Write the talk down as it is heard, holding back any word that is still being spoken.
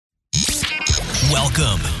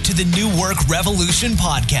Welcome to the New Work Revolution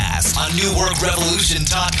podcast on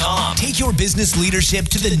newworkrevolution.com. Take your business leadership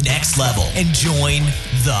to the next level and join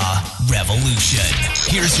the revolution.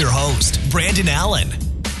 Here's your host, Brandon Allen.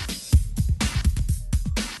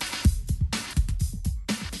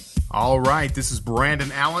 All right, this is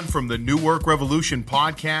Brandon Allen from the New Work Revolution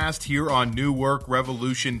podcast here on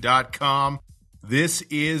newworkrevolution.com. This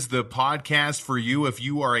is the podcast for you if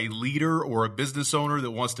you are a leader or a business owner that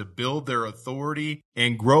wants to build their authority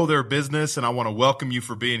and grow their business, and I want to welcome you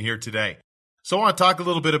for being here today. So I want to talk a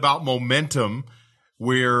little bit about momentum.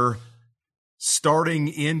 We're starting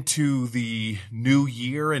into the new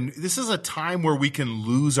year, and this is a time where we can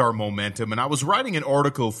lose our momentum. And I was writing an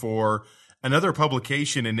article for another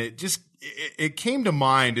publication, and it came to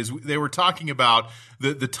mind as they were talking about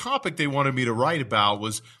the topic they wanted me to write about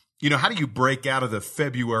was, how do you break out of the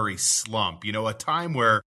February slump? A time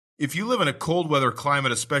where if you live in a cold weather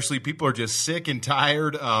climate, especially, people are just sick and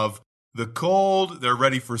tired of the cold. They're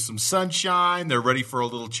ready for some sunshine. They're ready for a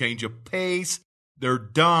little change of pace. They're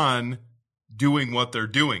done doing what they're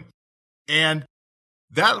doing. And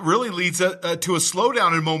that really leads to a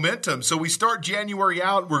slowdown in momentum. So we start January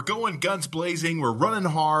out, we're going guns blazing, we're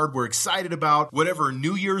running hard, we're excited about whatever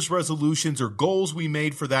New Year's resolutions or goals we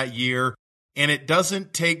made for that year. And it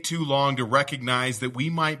doesn't take too long to recognize that we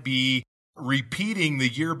might be repeating the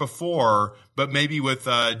year before, but maybe with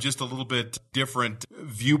just a little bit different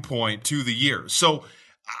viewpoint to the year. So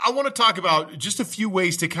I want to talk about just a few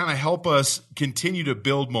ways to kind of help us continue to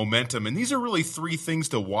build momentum. And these are really three things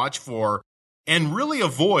to watch for and really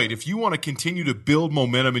avoid if you want to continue to build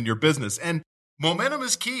momentum in your business. And momentum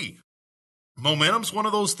is key. Momentum's one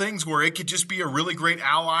of those things where it could just be a really great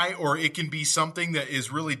ally, or it can be something that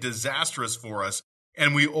is really disastrous for us.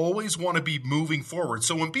 And we always want to be moving forward.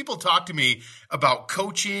 So when people talk to me about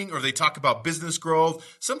coaching or they talk about business growth,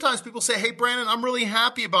 sometimes people say, hey, Brandon, I'm really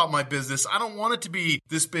happy about my business. I don't want it to be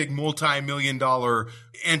this big multi-million-dollar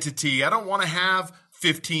entity. I don't want to have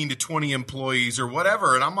 15 to 20 employees or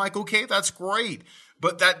whatever. And I'm like, okay, that's great.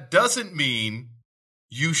 But that doesn't mean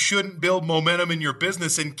you shouldn't build momentum in your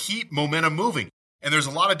business and keep momentum moving. And there's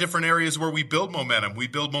a lot of different areas where we build momentum. We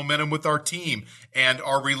build momentum with our team and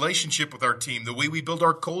our relationship with our team, the way we build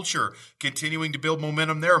our culture, continuing to build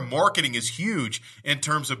momentum there. Marketing is huge in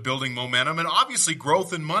terms of building momentum, and obviously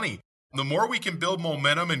growth and money. The more we can build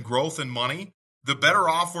momentum and growth and money, the better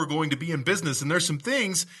off we're going to be in business. And there's some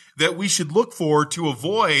things that we should look for to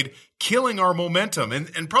avoid killing our momentum.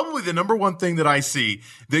 And probably the number one thing that I see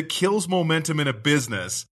that kills momentum in a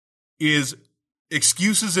business is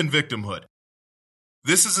excuses and victimhood.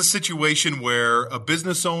 This is a situation where a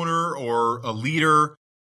business owner or a leader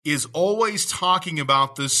is always talking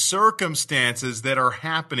about the circumstances that are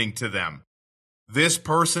happening to them. This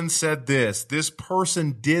person said this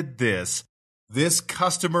person did this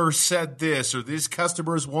customer said this, or these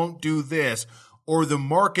customers won't do this, or the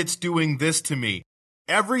market's doing this to me.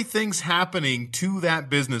 Everything's happening to that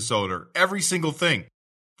business owner, every single thing.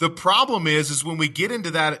 The problem is when we get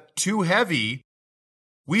into that too heavy,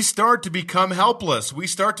 we start to become helpless. We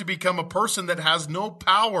start to become a person that has no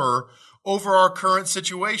power over our current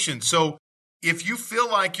situation. So if you feel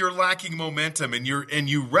like you're lacking momentum and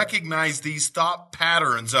you recognize these thought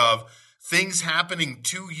patterns of things happening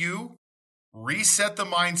to you, reset the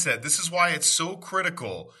mindset. This is why it's so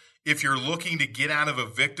critical, if you're looking to get out of a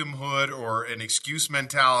victimhood or an excuse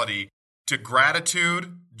mentality, to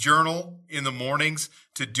gratitude journal in the mornings,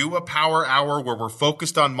 to do a power hour where we're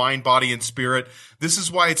focused on mind, body, and spirit. This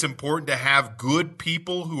is why it's important to have good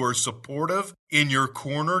people who are supportive in your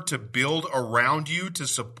corner to build around you to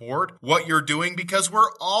support what you're doing, because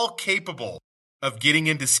we're all capable of getting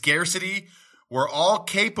into scarcity. We're all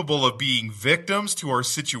capable of being victims to our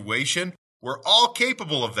situation. We're all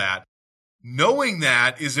capable of that. Knowing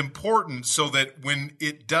that is important so that when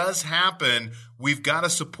it does happen, we've got a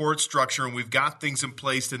support structure and we've got things in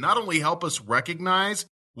place to not only help us recognize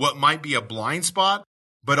what might be a blind spot,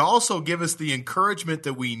 but also give us the encouragement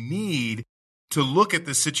that we need to look at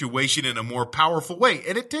the situation in a more powerful way.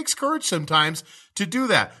 And it takes courage sometimes to do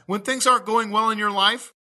that. When things aren't going well in your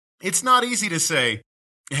life, it's not easy to say,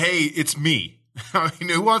 hey, it's me. I mean,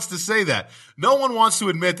 who wants to say that? No one wants to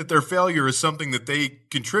admit that their failure is something that they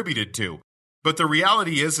contributed to. But the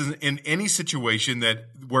reality is, in any situation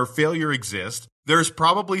where failure exists, there's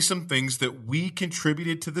probably some things that we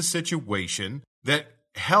contributed to the situation that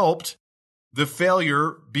helped the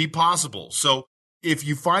failure be possible. So if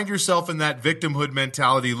you find yourself in that victimhood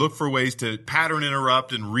mentality, look for ways to pattern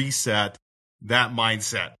interrupt and reset that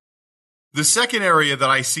mindset. The second area that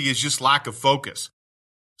I see is just lack of focus.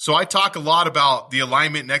 So I talk a lot about the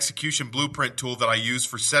alignment and execution blueprint tool that I use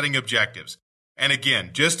for setting objectives. And again,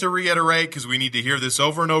 just to reiterate, because we need to hear this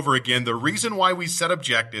over and over again, the reason why we set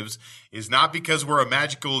objectives is not because we're a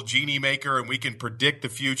magical genie maker and we can predict the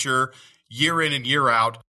future year in and year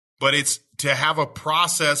out, but it's to have a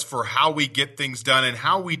process for how we get things done and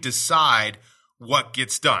how we decide what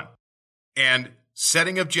gets done. And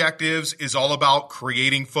setting objectives is all about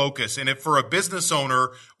creating focus. And if for a business owner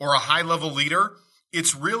or a high-level leader,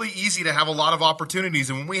 it's really easy to have a lot of opportunities.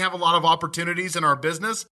 And when we have a lot of opportunities in our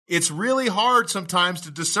business, it's really hard sometimes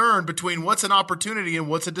to discern between what's an opportunity and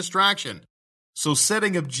what's a distraction. So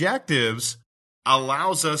setting objectives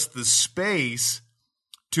allows us the space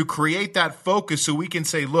to create that focus so we can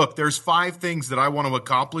say, look, there's 5 things that I want to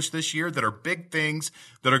accomplish this year that are big things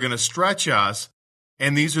that are going to stretch us.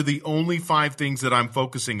 And these are the only 5 things that I'm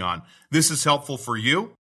focusing on. This is helpful for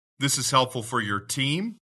you. This is helpful for your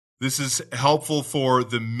team. This is helpful for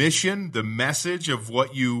the mission, the message of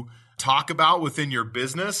what you talk about within your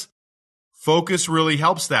business. Focus really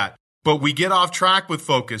helps that. But we get off track with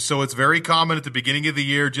focus. So it's very common at the beginning of the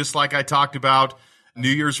year, just like I talked about New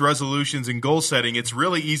Year's resolutions and goal setting, it's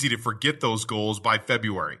really easy to forget those goals by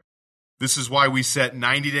February. This is why we set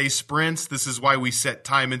 90-day sprints. This is why we set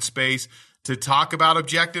time and space to talk about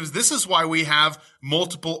objectives. This is why we have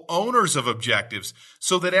multiple owners of objectives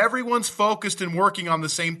so that everyone's focused and working on the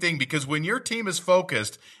same thing. Because when your team is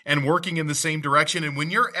focused and working in the same direction, and when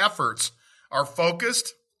your efforts are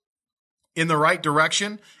focused in the right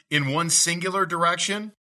direction, in one singular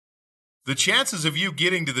direction, the chances of you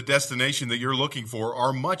getting to the destination that you're looking for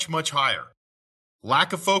are much, much higher.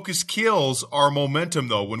 Lack of focus kills our momentum,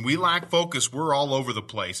 though. When we lack focus, we're all over the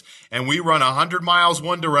place. And we run 100 miles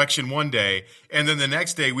one direction one day, and then the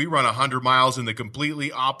next day we run 100 miles in the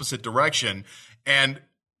completely opposite direction. And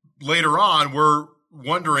later on, we're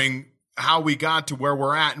wondering how we got to where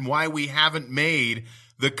we're at and why we haven't made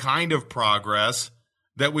the kind of progress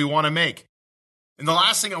that we want to make. And the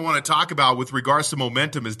last thing I want to talk about with regards to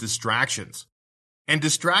momentum is distractions. And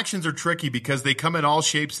distractions are tricky because they come in all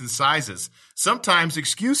shapes and sizes. Sometimes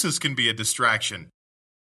excuses can be a distraction.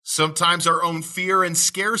 Sometimes our own fear and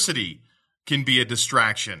scarcity can be a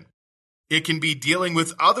distraction. It can be dealing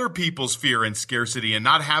with other people's fear and scarcity and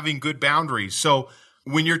not having good boundaries. So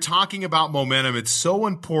when you're talking about momentum, it's so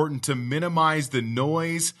important to minimize the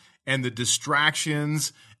noise and the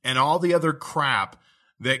distractions and all the other crap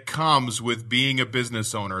that comes with being a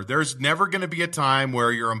business owner. There's never going to be a time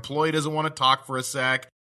where your employee doesn't want to talk for a sec,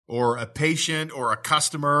 or a patient or a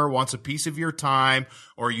customer wants a piece of your time,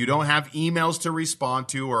 or you don't have emails to respond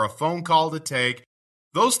to or a phone call to take.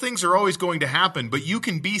 Those things are always going to happen, but you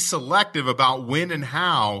can be selective about when and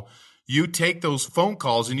how you take those phone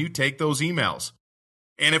calls and you take those emails.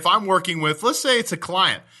 And if I'm working with, let's say it's a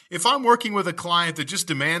client, if I'm working with a client that just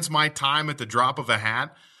demands my time at the drop of a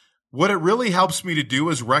hat, what it really helps me to do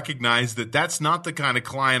is recognize that that's not the kind of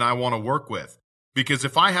client I want to work with. Because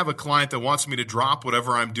if I have a client that wants me to drop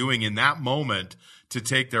whatever I'm doing in that moment to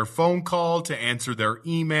take their phone call, to answer their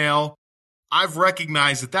email, I've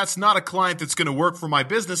recognized that that's not a client that's going to work for my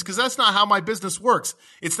business, because that's not how my business works.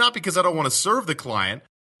 It's not because I don't want to serve the client.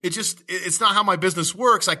 It's not how my business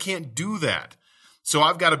works. I can't do that. So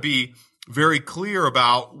I've got to be very clear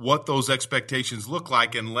about what those expectations look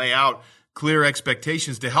like and lay out clear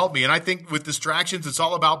expectations to help me. And I think with distractions, it's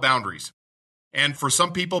all about boundaries. And for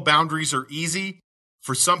some people, boundaries are easy.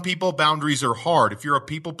 For some people, boundaries are hard. If you're a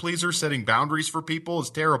people pleaser, setting boundaries for people is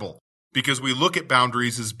terrible, because we look at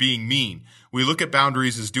boundaries as being mean. We look at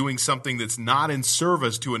boundaries as doing something that's not in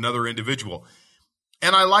service to another individual.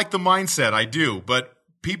 And I like the mindset, I do, but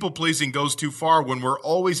people pleasing goes too far when we're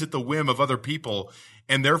always at the whim of other people,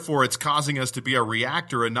 and therefore it's causing us to be a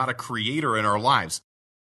reactor and not a creator in our lives.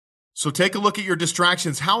 So take a look at your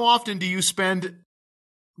distractions. How often do you spend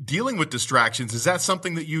dealing with distractions? Is that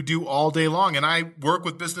something that you do all day long? And I work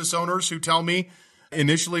with business owners who tell me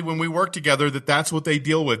initially when we work together that that's what they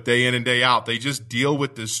deal with day in and day out. They just deal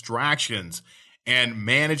with distractions and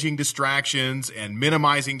managing distractions and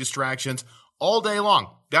minimizing distractions all day long.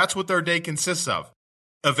 That's what their day consists of.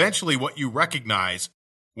 Eventually, what you recognize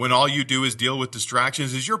when all you do is deal with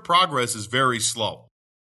distractions is your progress is very slow.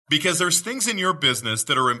 Because there's things in your business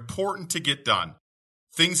that are important to get done.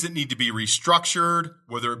 Things that need to be restructured,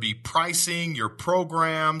 whether it be pricing, your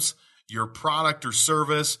programs, your product or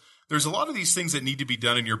service. There's a lot of these things that need to be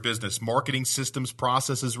done in your business. Marketing systems,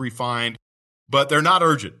 processes refined, but they're not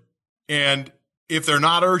urgent. And if they're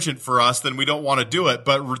not urgent for us, then we don't want to do it.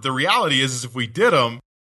 But the reality is if we did them,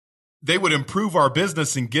 they would improve our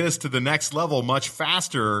business and get us to the next level much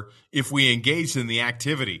faster if we engaged in the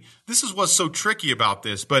activity. This is what's so tricky about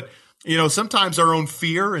this. But, sometimes our own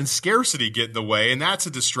fear and scarcity get in the way, and that's a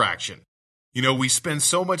distraction. We spend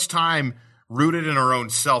so much time rooted in our own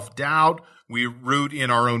self-doubt. We root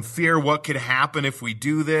in our own fear. What could happen if we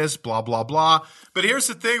do this? Blah, blah, blah. But here's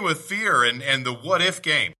the thing with fear and the what-if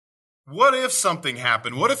game. What if something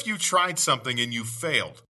happened? What if you tried something and you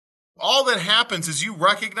failed? All that happens is you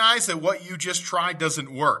recognize that what you just tried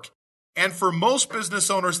doesn't work. And for most business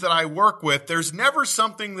owners that I work with, there's never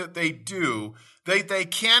something that they do that they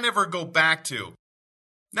can't ever go back to.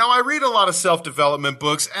 Now, I read a lot of self-development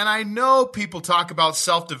books, and I know people talk about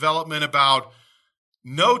self-development about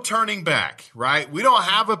no turning back, right? We don't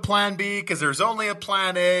have a plan B because there's only a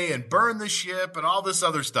plan A, and burn the ship and all this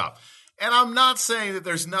other stuff. And I'm not saying that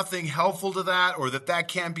there's nothing helpful to that or that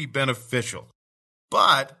can't be beneficial.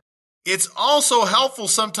 But it's also helpful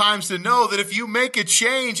sometimes to know that if you make a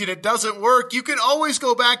change and it doesn't work, you can always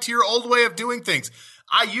go back to your old way of doing things.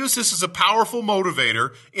 I use this as a powerful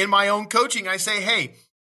motivator in my own coaching. I say, hey,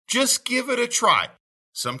 just give it a try.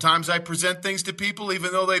 Sometimes I present things to people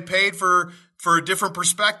even though they paid for a different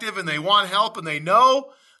perspective and they want help and they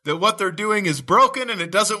know that what they're doing is broken and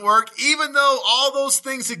it doesn't work. Even though all those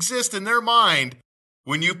things exist in their mind,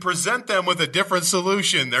 when you present them with a different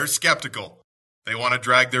solution, they're skeptical. They want to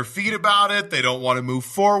drag their feet about it. They don't want to move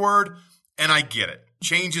forward. And I get it.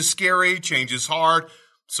 Change is scary. Change is hard.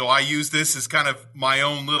 So I use this as kind of my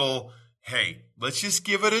own little, hey, let's just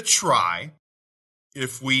give it a try.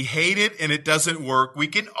 If we hate it and it doesn't work, we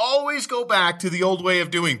can always go back to the old way of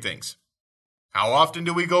doing things. How often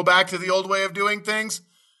do we go back to the old way of doing things?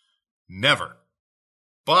 Never.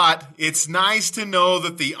 But it's nice to know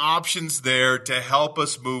that the option's there to help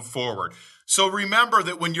us move forward. So remember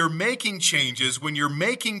that when you're making changes, when you're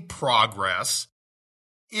making progress,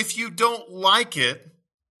 if you don't like it,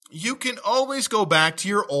 you can always go back to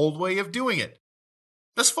your old way of doing it.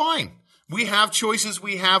 That's fine. We have choices,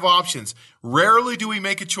 we have options. Rarely do we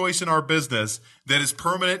make a choice in our business that is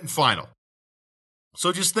permanent and final.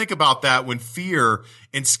 So just think about that when fear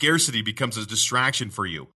and scarcity becomes a distraction for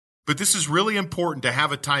you. But this is really important to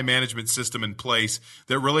have a time management system in place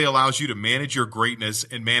that really allows you to manage your greatness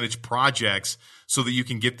and manage projects so that you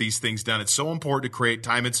can get these things done. It's so important to create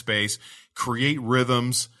time and space, create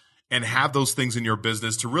rhythms, and have those things in your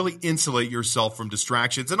business to really insulate yourself from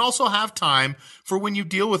distractions and also have time for when you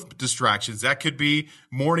deal with distractions. That could be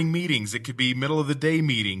morning meetings. It could be middle of the day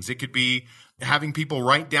meetings. It could be having people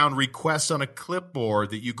write down requests on a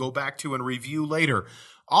clipboard that you go back to and review later.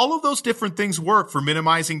 All of those different things work for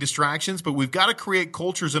minimizing distractions, but we've got to create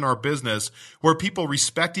cultures in our business where people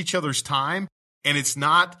respect each other's time, and it's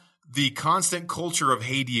not the constant culture of,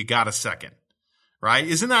 hey, do you got a second? Right?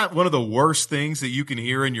 Isn't that one of the worst things that you can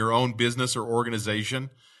hear in your own business or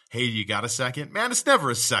organization? Hey, you got a second? Man, it's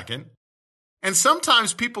never a second. And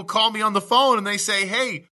sometimes people call me on the phone and they say,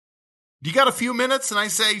 hey, do you got a few minutes? And I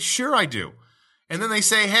say, sure, I do. And then they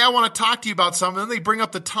say, hey, I want to talk to you about something. And then they bring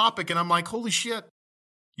up the topic and I'm like, holy shit.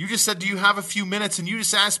 You just said, do you have a few minutes? And you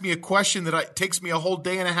just asked me a question that takes me a whole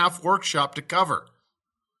day and a half workshop to cover.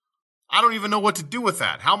 I don't even know what to do with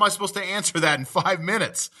that. How am I supposed to answer that in 5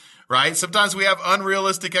 minutes? Right? Sometimes we have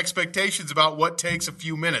unrealistic expectations about what takes a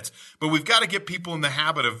few minutes, but we've got to get people in the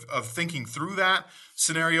habit of thinking through that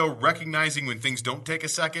scenario, recognizing when things don't take a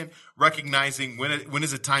second, recognizing when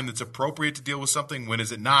is a time that's appropriate to deal with something, when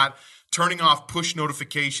is it not, turning off push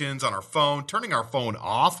notifications on our phone, turning our phone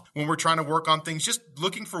off when we're trying to work on things, just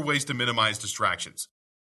looking for ways to minimize distractions.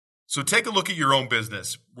 So take a look at your own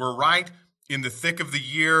business. We're right in the thick of the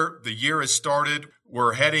year. The year has started.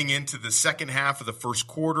 We're heading into the second half of the first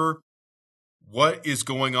quarter. What is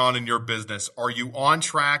going on in your business? Are you on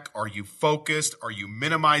track? Are you focused? Are you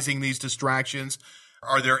minimizing these distractions?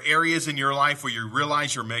 Are there areas in your life where you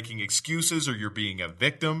realize you're making excuses or you're being a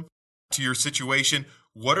victim to your situation?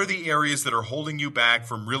 What are the areas that are holding you back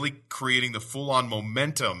from really creating the full-on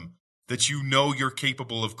momentum that you know you're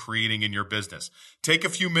capable of creating in your business? Take a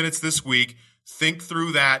few minutes this week, think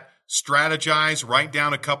through that, strategize, write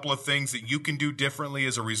down a couple of things that you can do differently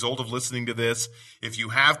as a result of listening to this. If you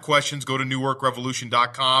have questions, go to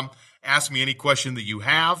newworkrevolution.com. Ask me any question that you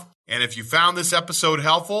have. And if you found this episode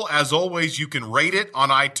helpful, as always, you can rate it on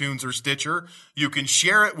iTunes or Stitcher. You can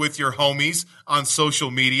share it with your homies on social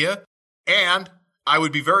media. And I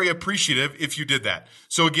would be very appreciative if you did that.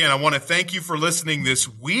 So again, I want to thank you for listening this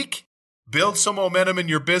week. Build some momentum in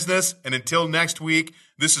your business. And until next week,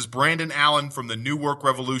 this is Brandon Allen from the New Work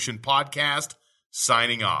Revolution podcast,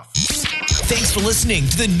 signing off. Thanks for listening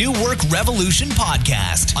to the New Work Revolution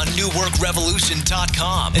podcast on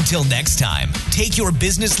newworkrevolution.com. Until next time, take your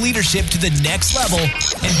business leadership to the next level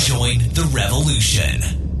and join the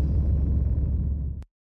revolution.